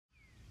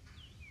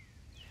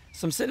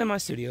So I'm sitting in my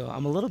studio,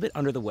 I'm a little bit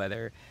under the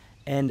weather,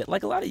 and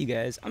like a lot of you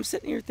guys, I'm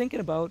sitting here thinking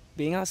about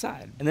being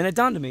outside. And then it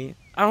dawned on me,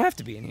 I don't have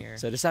to be in here.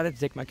 So I decided to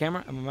take my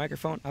camera and my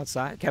microphone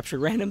outside, capture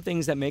random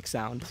things that make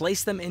sound,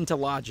 place them into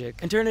Logic,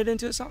 and turn it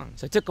into a song.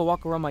 So I took a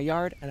walk around my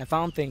yard and I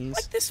found things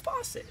like this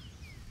faucet.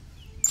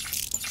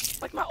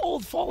 Like my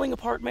old falling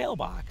apart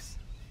mailbox.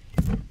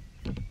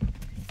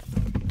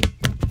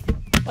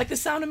 Like the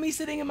sound of me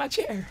sitting in my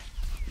chair.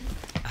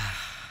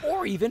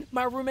 Or even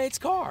my roommate's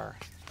car.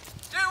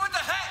 Dude, what the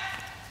heck?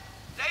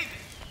 David!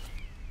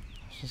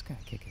 I just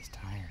gotta kick his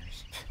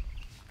tires.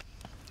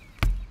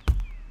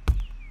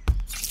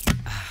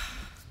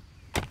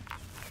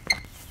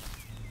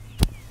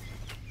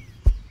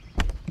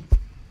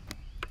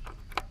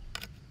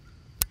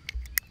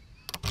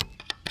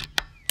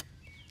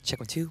 Check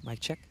 1 2, mic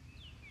check.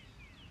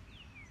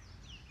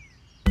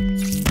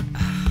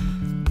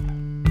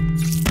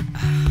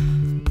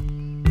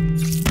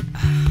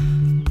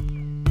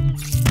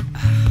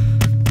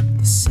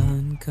 The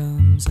sun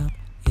comes up,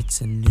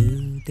 it's a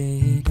new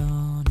day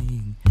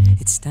dawning.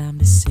 It's time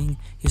to sing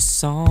your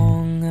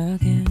song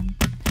again.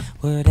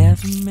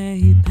 Whatever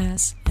may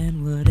pass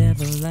and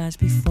whatever lies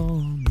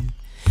before me,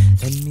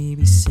 let me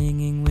be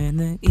singing when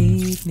the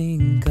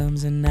evening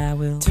comes, and I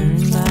will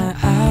turn my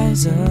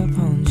eyes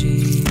upon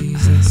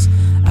Jesus.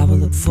 I will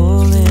look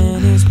full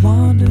in his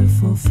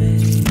wonderful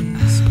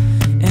face,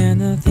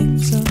 and the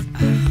things of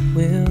earth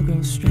will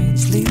grow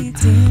strangely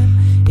dim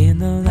in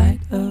the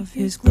light of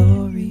his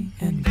glory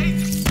and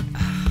grace.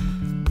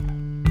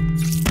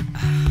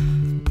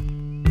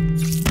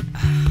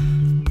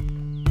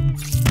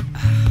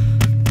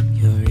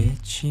 You're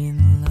rich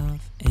in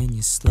love and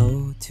you're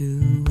slow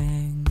to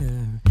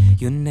anger.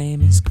 Your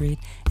name is great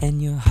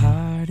and your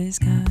heart is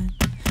kind.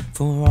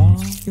 For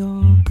all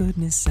your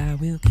goodness I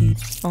will keep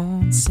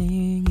on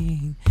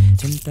singing.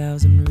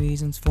 10,000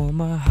 reasons for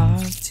my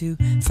heart to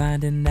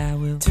find, and I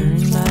will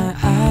turn my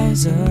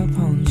eyes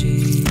upon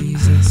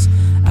Jesus.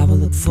 I will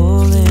look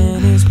full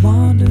in his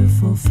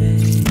wonderful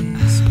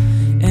face,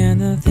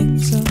 and the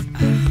things of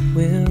earth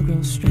will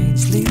grow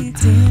strangely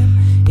dim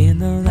in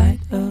the light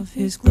of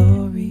his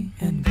glory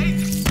and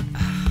grace.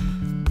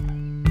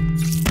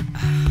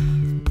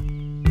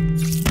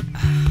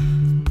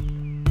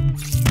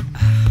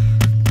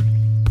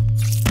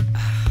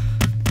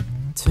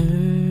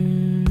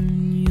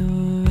 Turn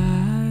your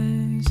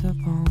eyes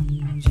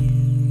upon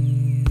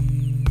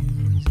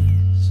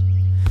Jesus.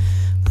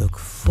 Look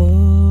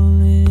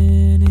full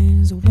in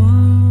his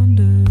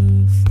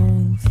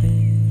wonderful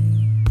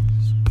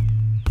face,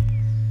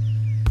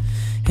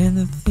 and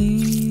the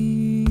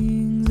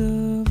things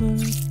of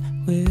earth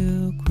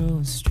will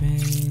grow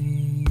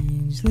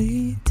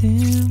strangely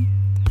dim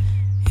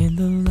in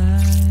the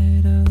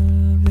light of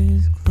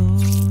his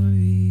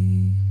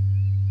glory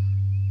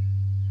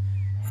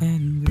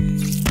and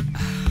grace.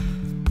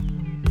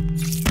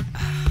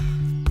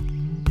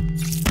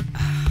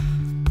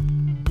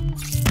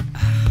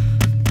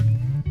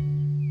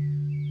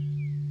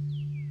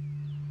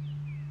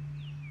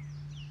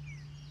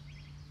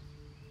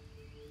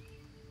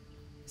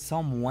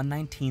 Psalm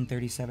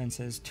 119:37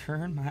 says,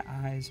 "Turn my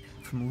eyes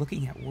from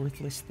looking at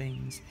worthless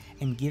things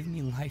and give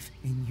me life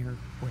in your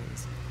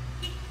ways."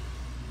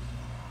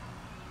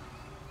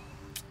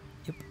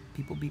 Yep,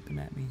 people beeping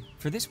at me.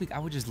 For this week, I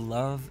would just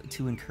love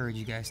to encourage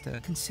you guys to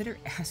consider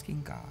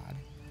asking God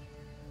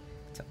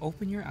to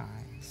open your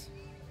eyes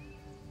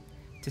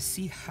to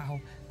see how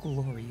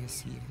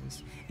glorious he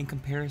is in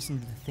comparison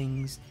to the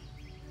things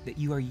that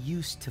you are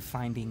used to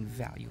finding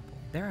valuable.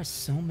 There are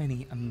so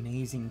many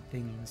amazing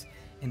things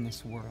in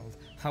this world.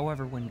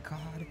 However, when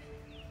God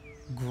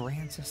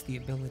grants us the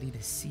ability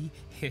to see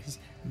his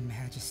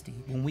majesty,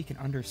 when we can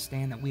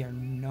understand that we are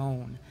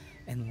known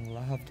and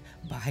loved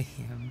by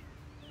him,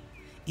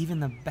 even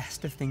the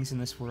best of things in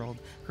this world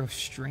grow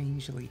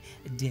strangely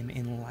dim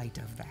in light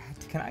of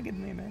that. Can I get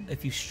an amen?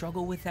 If you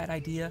struggle with that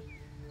idea,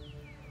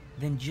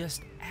 then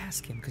just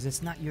ask him, because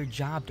it's not your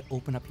job to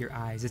open up your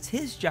eyes. It's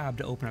his job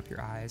to open up your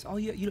eyes.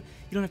 You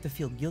don't have to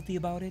feel guilty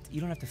about it.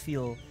 You don't have to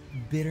feel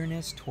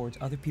bitterness towards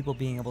other people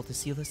being able to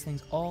see those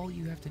things. All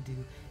you have to do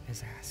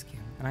is ask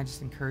him. And I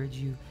just encourage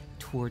you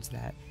towards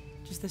that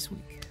just this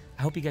week.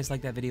 I hope you guys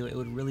liked that video. It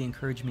would really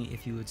encourage me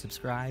if you would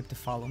subscribe to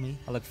follow me.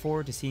 I look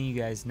forward to seeing you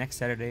guys next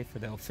Saturday for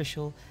the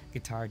official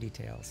guitar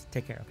details.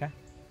 Take care, okay?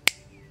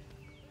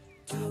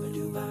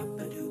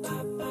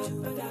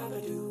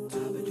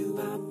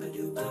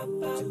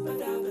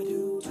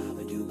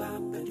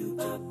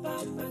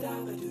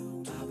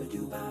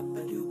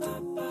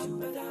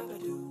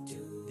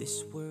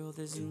 This world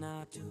is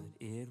not what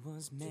it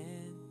was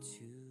meant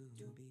to